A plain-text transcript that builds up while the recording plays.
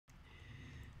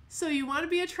So you want to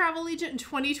be a travel agent in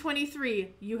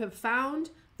 2023? You have found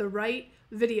the right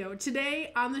video.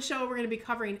 Today on the show, we're going to be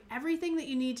covering everything that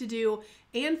you need to do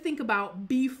and think about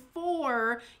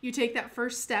before you take that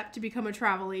first step to become a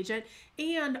travel agent,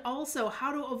 and also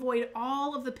how to avoid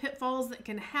all of the pitfalls that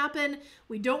can happen.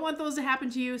 We don't want those to happen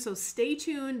to you, so stay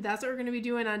tuned. That's what we're going to be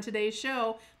doing on today's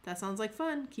show. That sounds like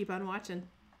fun. Keep on watching.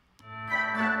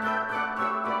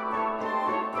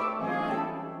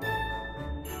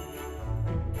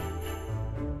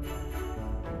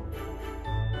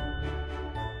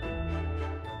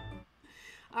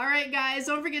 All right, guys,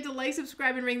 don't forget to like,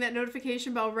 subscribe, and ring that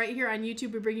notification bell right here on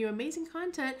YouTube. We bring you amazing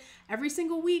content every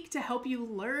single week to help you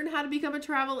learn how to become a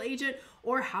travel agent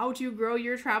or how to grow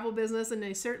your travel business, and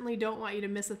I certainly don't want you to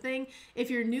miss a thing. If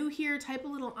you're new here, type a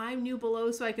little "I'm new"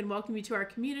 below so I can welcome you to our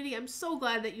community. I'm so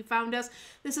glad that you found us.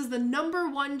 This is the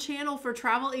 #1 channel for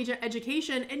travel agent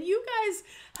education, and you guys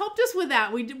helped us with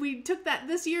that. We took that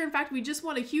this year. In fact, we just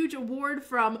won a huge award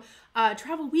from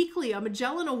Travel Weekly, a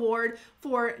Magellan Award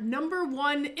for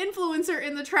 #1 influencer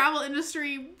in the travel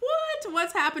industry.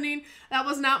 What's happening? That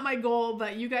was not my goal,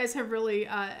 but you guys have really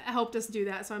helped us do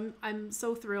that. So I'm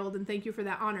so thrilled, and thank you for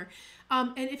that honor.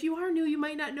 And if you are new, you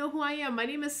might not know who I am. My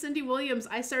name is Cyndi Williams.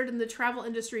 I started in the travel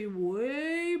industry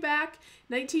way back.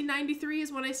 1993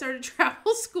 is when I started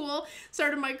travel school.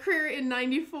 Started my career in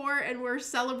 94, and we're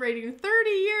celebrating 30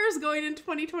 years going into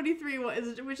 2023,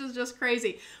 which is just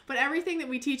crazy. But everything that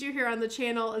we teach you here on the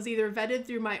channel is either vetted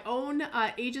through my own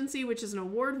agency, which is an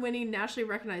award-winning, nationally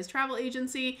recognized travel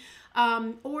agency,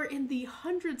 or in the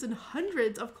hundreds and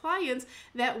hundreds of clients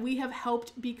that we have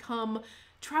helped become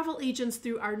travel agents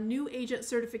through our new agent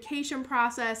certification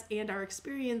process and our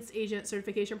experienced agent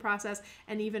certification process,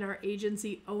 and even our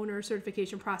agency owner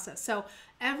certification process. So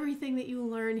everything that you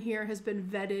learn here has been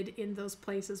vetted in those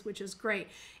places, which is great.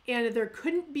 And there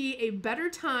couldn't be a better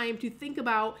time to think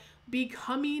about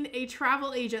becoming a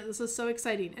travel agent. This is so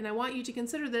exciting, and I want you to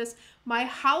consider this my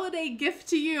holiday gift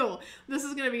to you. This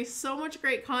is going to be so much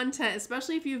great content,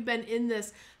 especially if you've been in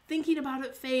this thinking about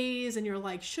it phase and you're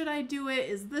like, should I do it?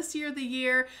 Is this year the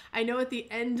year? I know at the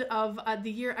end of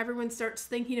the year, everyone starts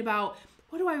thinking about,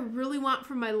 what do I really want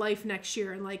from my life next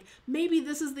year? And like, maybe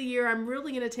this is the year I'm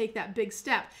really going to take that big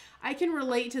step. I can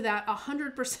relate to that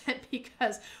 100%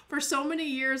 because for so many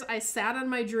years I sat on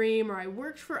my dream, or I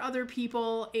worked for other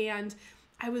people, and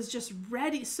I was just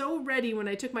ready, so ready when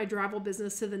I took my travel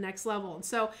business to the next level. And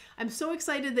so I'm so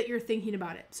excited that you're thinking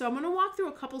about it. So I'm going to walk through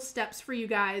a couple steps for you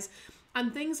guys on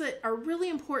things that are really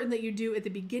important that you do at the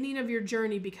beginning of your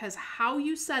journey, because how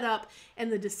you set up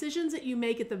and the decisions that you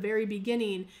make at the very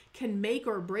beginning can make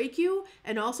or break you,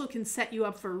 and also can set you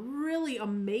up for really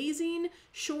amazing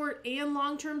short and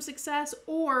long-term success,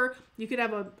 or you could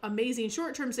have an amazing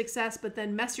short-term success but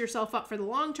then mess yourself up for the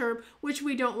long term, which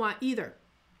we don't want either.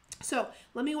 So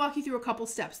let me walk you through a couple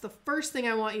steps. The first thing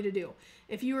I want you to do,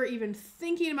 if you are even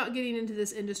thinking about getting into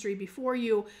this industry, before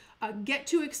you get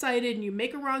too excited and you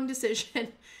make a wrong decision,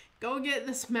 go get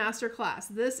this masterclass.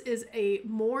 This is a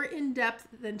more in-depth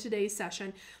than today's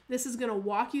session. This is going to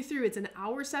walk you through, it's an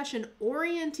hour session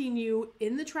orienting you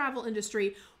in the travel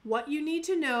industry, what you need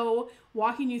to know,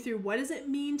 walking you through what does it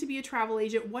mean to be a travel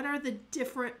agent, what are the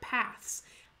different paths.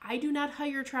 I do not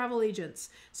hire travel agents,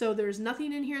 so there's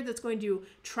nothing in here that's going to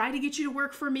try to get you to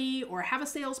work for me or have a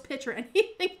sales pitch or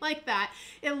anything like that.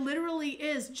 It literally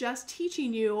is just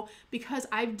teaching you, because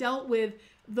I've dealt with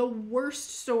the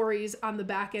worst stories on the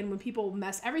back end when people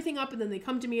mess everything up and then they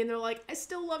come to me and they're like, I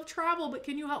still love travel, but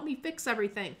can you help me fix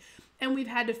everything? And we've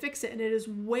had to fix it, and it is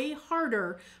way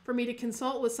harder for me to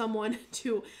consult with someone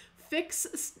to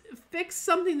fix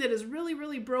something that is really,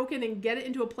 really broken and get it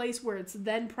into a place where it's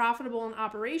then profitable and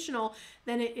operational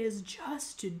than it is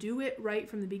just to do it right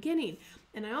from the beginning.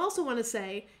 And I also want to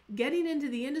say, getting into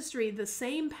the industry, the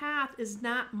same path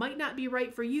might not be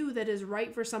right for you that is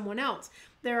right for someone else.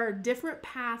 There are different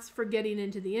paths for getting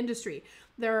into the industry.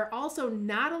 There are also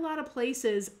not a lot of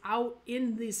places out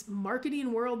in this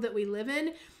marketing world that we live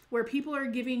in where people are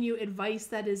giving you advice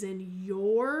that is in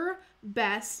your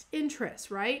best interest,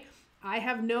 right? I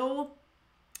have no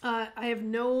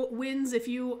wins if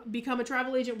you become a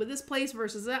travel agent with this place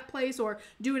versus that place, or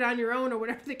do it on your own, or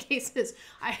whatever the case is.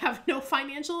 I have no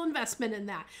financial investment in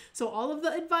that. So all of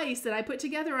the advice that I put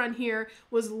together on here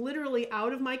was literally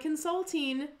out of my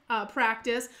consulting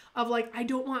practice of like, I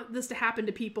don't want this to happen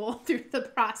to people through the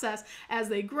process as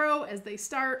they grow, as they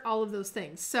start, all of those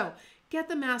things. So get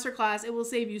the masterclass. It will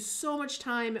save you so much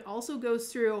time. It also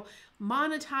goes through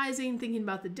monetizing, thinking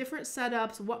about the different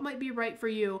setups, what might be right for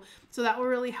you. So that will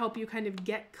really help you kind of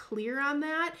get clear on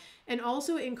that, and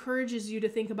also encourages you to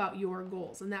think about your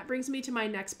goals. And that brings me to my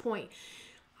next point.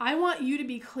 I want you to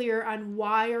be clear on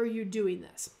why are you doing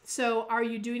this. So are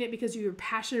you doing it because you're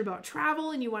passionate about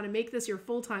travel and you want to make this your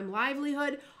full-time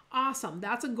livelihood? Awesome.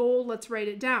 That's a goal. Let's write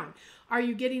it down. Are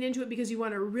you getting into it because you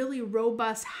want a really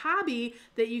robust hobby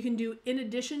that you can do in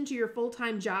addition to your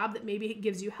full-time job that maybe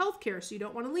gives you healthcare so you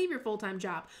don't want to leave your full-time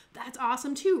job? That's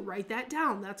awesome too. Write that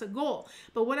down. That's a goal.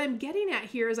 But what I'm getting at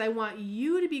here is I want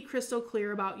you to be crystal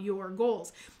clear about your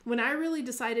goals. When I really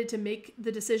decided to make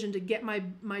the decision to get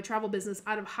my travel business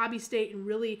out of hobby state and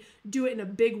really do it in a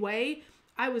big way,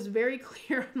 I was very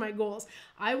clear on my goals.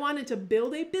 I wanted to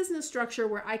build a business structure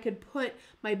where I could put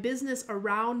my business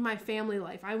around my family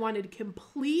life. I wanted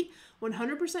complete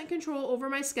 100% control over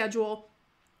my schedule.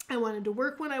 I wanted to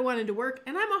work when I wanted to work,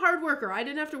 and I'm a hard worker. I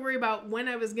didn't have to worry about when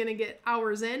I was going to get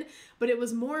hours in, but it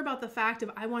was more about the fact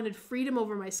of I wanted freedom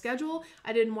over my schedule.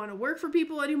 I didn't want to work for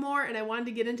people anymore, and I wanted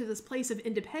to get into this place of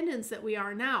independence that we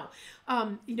are now.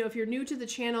 If you're new to the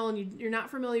channel and you're not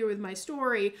familiar with my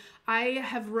story, I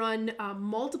have run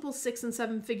multiple 6- and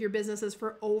 7-figure businesses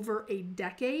for over a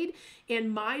decade,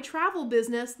 and my travel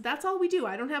business, that's all we do.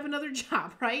 I don't have another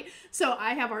job, right? So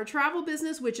I have our travel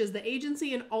business, which is the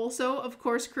agency, and also, of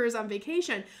course, Careers on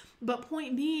Vacation. But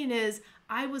point being is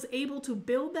I was able to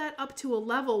build that up to a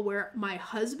level where my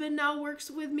husband now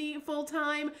works with me full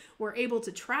time. We're able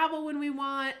to travel when we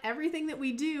want. Everything that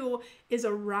we do is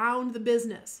around the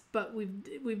business, but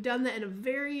we've done that in a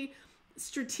very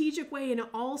strategic way, and it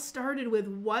all started with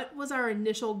what was our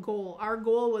initial goal. Our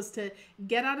goal was to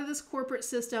get out of this corporate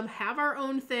system, have our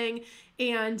own thing,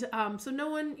 and so no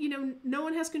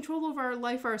one has control over our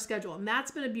life or our schedule, and that's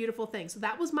been a beautiful thing. So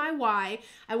that was my why.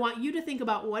 I want you to think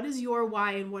about what is your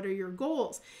why and what are your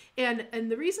goals. And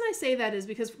the reason I say that is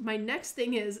because my next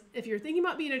thing is, if you're thinking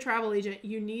about being a travel agent,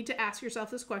 you need to ask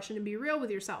yourself this question and be real with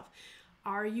yourself.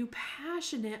 Are you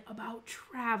passionate about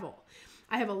travel?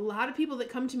 I have a lot of people that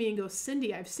come to me and go,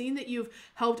 Cyndi, I've seen that you've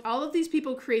helped all of these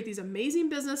people create these amazing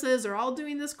businesses. They're all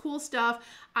doing this cool stuff.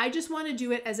 I just want to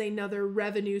do it as another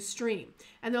revenue stream.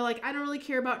 And they're like, I don't really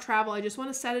care about travel. I just want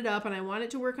to set it up and I want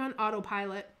it to work on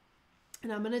autopilot.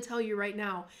 And I'm going to tell you right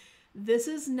now, this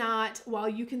is not, while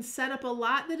you can set up a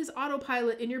lot that is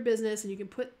autopilot in your business and you can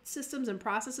put systems and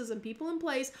processes and people in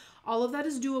place, all of that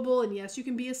is doable. And yes, you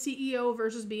can be a CEO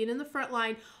versus being in the front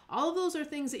line. All of those are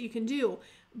things that you can do.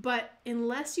 But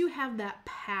unless you have that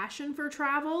passion for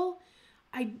travel,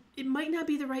 it might not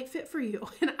be the right fit for you.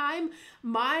 And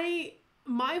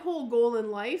my whole goal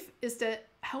in life is to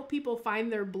help people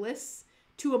find their bliss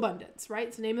to abundance, right?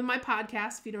 It's the name of my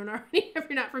podcast if you don't already, if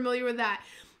you're not familiar with that.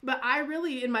 But I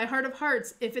really, in my heart of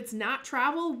hearts, if it's not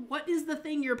travel, what is the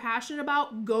thing you're passionate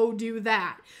about? Go do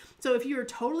that. So if you're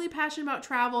totally passionate about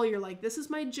travel, you're like, this is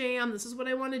my jam, this is what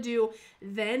I want to do,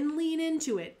 then lean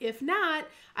into it. If not,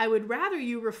 I would rather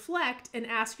you reflect and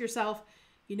ask yourself,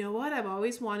 you know what? I've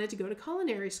always wanted to go to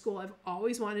culinary school. I've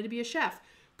always wanted to be a chef.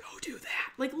 Go do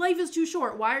that. Like, life is too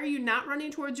short. Why are you not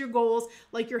running towards your goals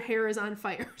like your hair is on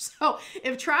fire? So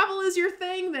if travel is your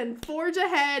thing, then forge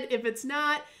ahead. If it's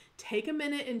not, take a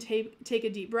minute and take a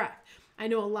deep breath. I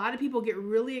know a lot of people get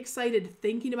really excited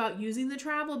thinking about using the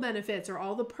travel benefits or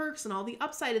all the perks and all the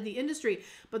upside of the industry.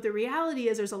 But the reality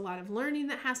is there's a lot of learning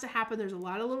that has to happen. There's a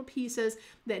lot of little pieces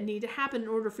that need to happen in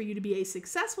order for you to be a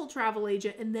successful travel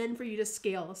agent and then for you to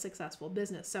scale a successful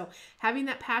business. So having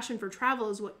that passion for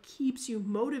travel is what keeps you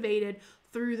motivated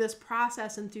through this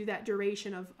process and through that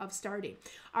duration of starting.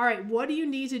 All right, what do you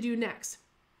need to do next?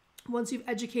 Once you've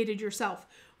educated yourself,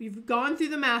 you've gone through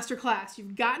the masterclass,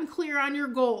 you've gotten clear on your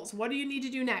goals, what do you need to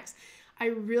do next? I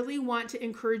really want to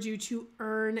encourage you to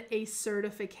earn a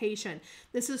certification.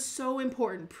 This is so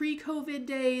important. Pre-COVID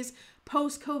days,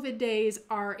 post-COVID days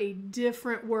are a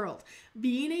different world.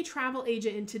 Being a travel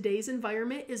agent in today's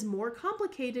environment is more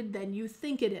complicated than you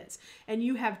think it is. And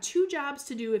you have 2 jobs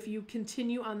to do if you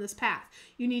continue on this path.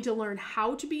 You need to learn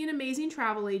how to be an amazing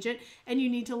travel agent, and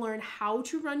you need to learn how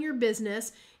to run your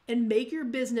business and make your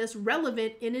business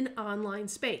relevant in an online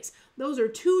space. Those are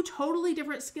 2 totally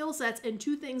different skill sets and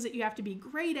 2 things that you have to be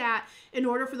great at in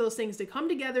order for those things to come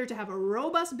together to have a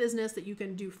robust business that you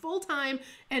can do full time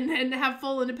and have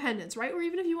full independence, right? Or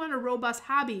even if you want a robust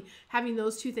hobby, having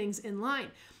those 2 things in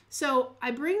line. So I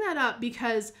bring that up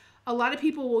because a lot of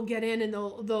people will get in and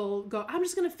they'll go, I'm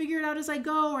just going to figure it out as I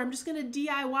go, or I'm just going to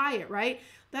DIY it, right?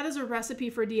 That is a recipe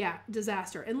for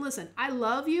disaster. And listen, I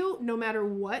love you no matter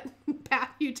what path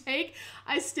you take.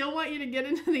 I still want you to get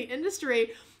into the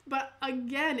industry. But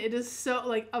again, it is so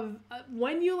like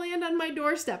when you land on my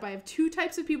doorstep, I have 2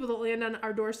 types of people that land on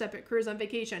our doorstep at Careers on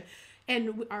Vacation.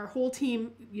 And our whole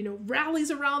team, rallies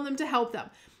around them to help them.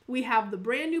 We have the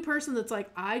brand new person that's like,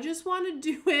 I just want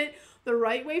to do it the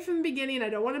right way from the beginning. I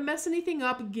don't want to mess anything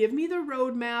up. Give me the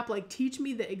roadmap, like teach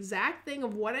me the exact thing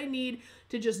of what I need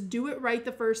to just do it right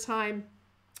the first time.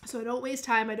 So I don't waste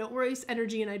time, I don't waste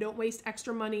energy, and I don't waste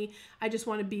extra money. I just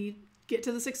want to get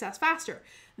to the success faster.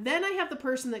 Then I have the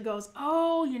person that goes,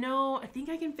 oh, I think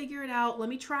I can figure it out. Let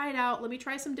me try it out. Let me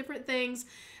try some different things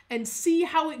and see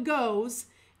how it goes.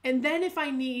 And then if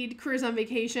I need Careers on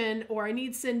Vacation, or I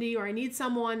need Cyndi, or I need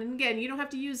someone, and again, you don't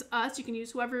have to use us, you can use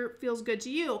whoever feels good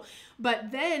to you,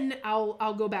 but then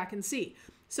I'll go back and see.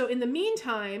 So in the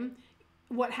meantime,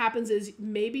 what happens is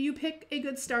maybe you pick a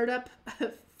good startup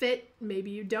fit, maybe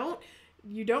you don't.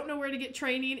 You don't know where to get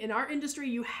training. In our industry,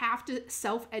 you have to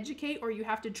self-educate, or you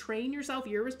have to train yourself.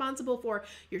 You're responsible for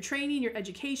your training, your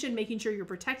education, making sure you're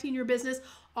protecting your business,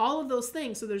 all of those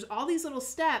things. So there's all these little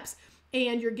steps,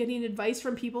 and you're getting advice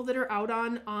from people that are out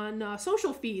on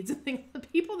social feeds and things,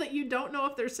 people that you don't know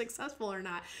if they're successful or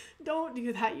not. Don't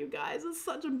do that, you guys. It's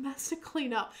such a mess to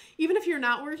clean up. Even if you're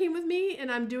not working with me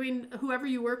and I'm doing whoever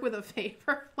you work with a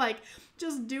favor, like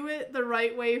just do it the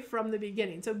right way from the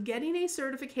beginning. So getting a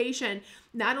certification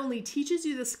not only teaches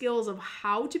you the skills of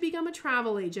how to become a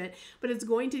travel agent, but it's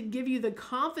going to give you the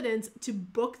confidence to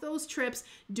book those trips,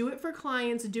 do it for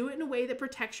clients, do it in a way that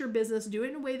protects your business, do it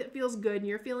in a way that feels good and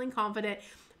you're feeling confident.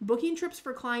 Booking trips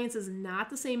for clients is not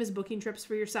the same as booking trips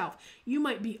for yourself. You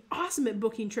might be awesome at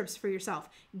booking trips for yourself.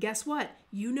 Guess what?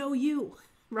 You know you,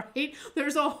 right?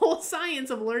 There's a whole science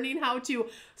of learning how to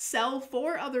sell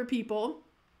for other people,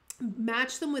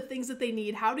 match them with things that they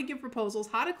need, how to give proposals,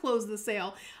 how to close the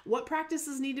sale, what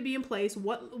practices need to be in place,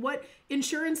 what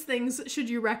insurance things should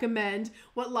you recommend,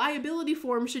 what liability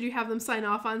form should you have them sign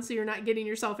off on so you're not getting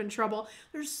yourself in trouble.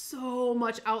 There's so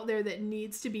much out there that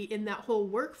needs to be in that whole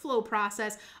workflow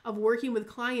process of working with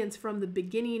clients from the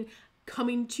beginning,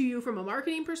 coming to you from a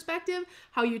marketing perspective,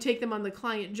 how you take them on the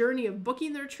client journey of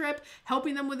booking their trip,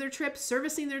 helping them with their trip,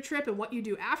 servicing their trip, and what you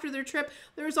do after their trip.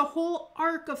 There's a whole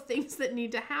arc of things that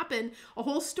need to happen, a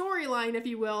whole storyline, if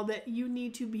you will, that you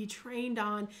need to be trained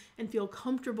on and feel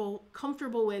comfortable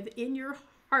with in your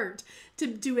heart to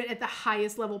do it at the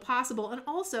highest level possible. And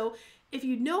also, if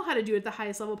you know how to do it at the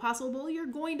highest level possible, you're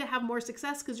going to have more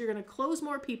success because you're going to close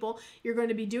more people. You're going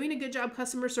to be doing a good job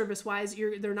customer service wise.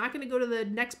 They're not going to go to the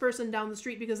next person down the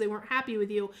street because they weren't happy with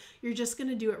you. You're just going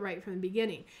to do it right from the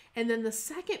beginning. And then the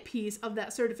second piece of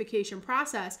that certification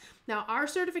process, now our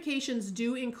certifications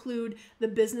do include the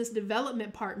business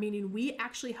development part, meaning we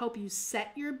actually help you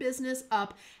set your business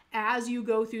up as you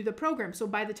go through the program. So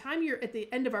by the time you're at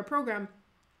the end of our program,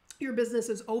 your business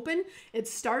is open,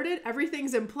 it's started,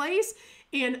 everything's in place.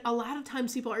 And a lot of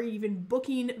times people are even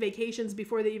booking vacations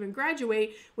before they even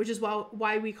graduate, which is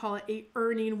why we call it a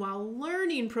earning while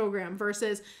learning program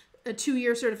versus a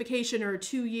 2-year certification or a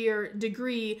 2-year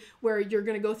degree where you're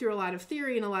going to go through a lot of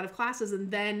theory and a lot of classes.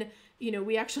 And then,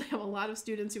 we actually have a lot of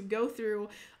students who go through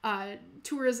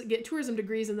get tourism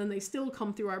degrees, and then they still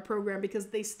come through our program because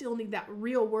they still need that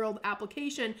real world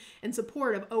application and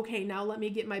support of, okay, now let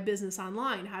me get my business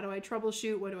online. How do I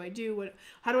troubleshoot? What do I do?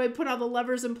 How do I put all the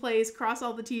levers in place, cross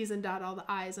all the T's and dot all the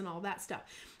I's and all that stuff?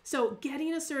 So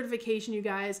getting a certification, you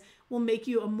guys, will make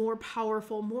you a more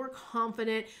powerful, more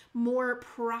confident, more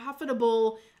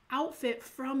profitable outfit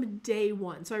from day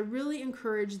one. So I really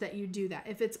encourage that you do that.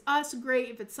 If it's us, great.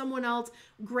 If it's someone else,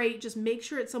 great. Just make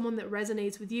sure it's someone that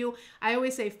resonates with you. I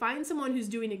always say, find someone who's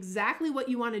doing exactly what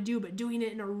you want to do, but doing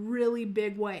it in a really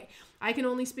big way. I can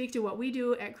only speak to what we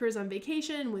do at Careers on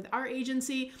Vacation with our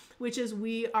agency, which is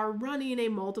we are running a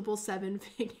multiple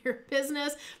 7-figure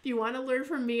business. If you want to learn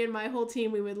from me and my whole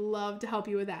team, we would love to help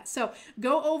you with that. So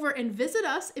go over and visit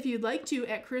us if you'd like to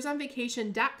at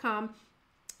careersonvacation.com.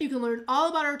 You can learn all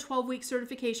about our 12-week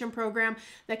certification program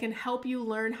that can help you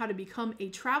learn how to become a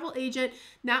travel agent.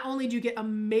 Not only do you get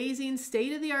amazing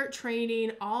state-of-the-art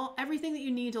training, everything that you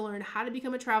need to learn how to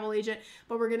become a travel agent,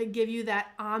 but we're going to give you that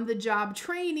on-the-job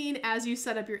training as you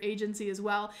set up your agency as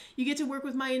well. You get to work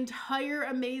with my entire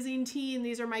amazing team.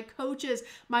 These are my coaches,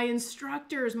 my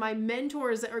instructors, my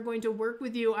mentors that are going to work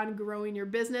with you on growing your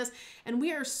business. And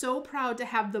we are so proud to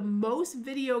have the most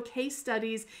video case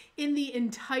studies in the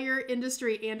entire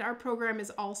industry. And our program is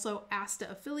also ASTA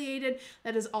affiliated.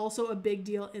 That is also a big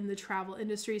deal in the travel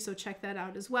industry. So check that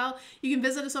out as well. You can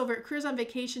visit us over at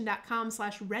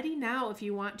careersonvacation.com/ready now if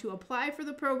you want to apply for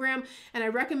the program. And I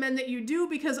recommend that you do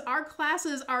because our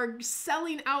classes are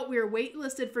selling out. We are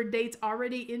waitlisted for dates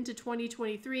already into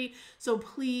 2023. So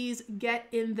please get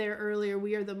in there earlier.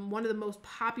 We are one of the most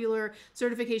popular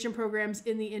certification programs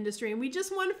in the industry. And we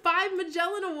just won 5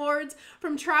 Magellan Awards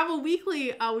from Travel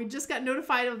Weekly. We just got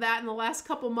notified of that in the last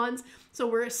couple months. So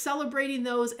we're celebrating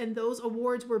those, and those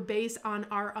awards were based on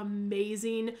our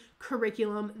amazing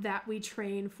curriculum that we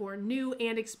train for new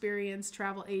and experienced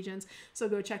travel agents. So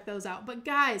go check those out. But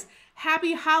guys,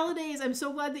 happy holidays. I'm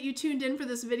so glad that you tuned in for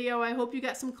this video. I hope you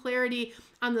got some clarity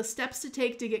on the steps to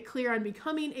take to get clear on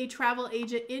becoming a travel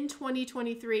agent in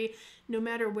 2023. No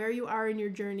matter where you are in your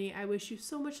journey, I wish you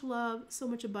so much love, so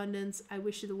much abundance. I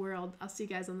wish you the world. I'll see you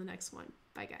guys on the next one.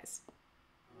 Bye, guys.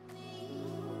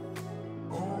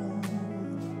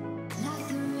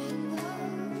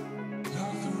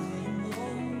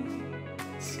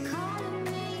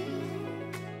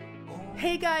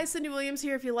 Hey guys, Cyndi Williams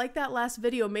here. If you like that last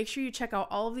video, make sure you check out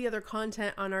all of the other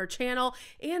content on our channel.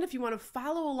 And if you want to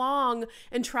follow along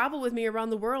and travel with me around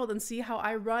the world and see how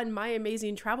I run my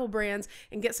amazing travel brands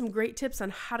and get some great tips on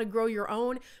how to grow your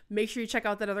own, make sure you check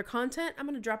out that other content. I'm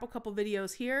going to drop a couple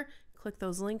videos here. Click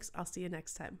those links. I'll see you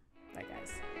next time. Bye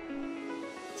guys.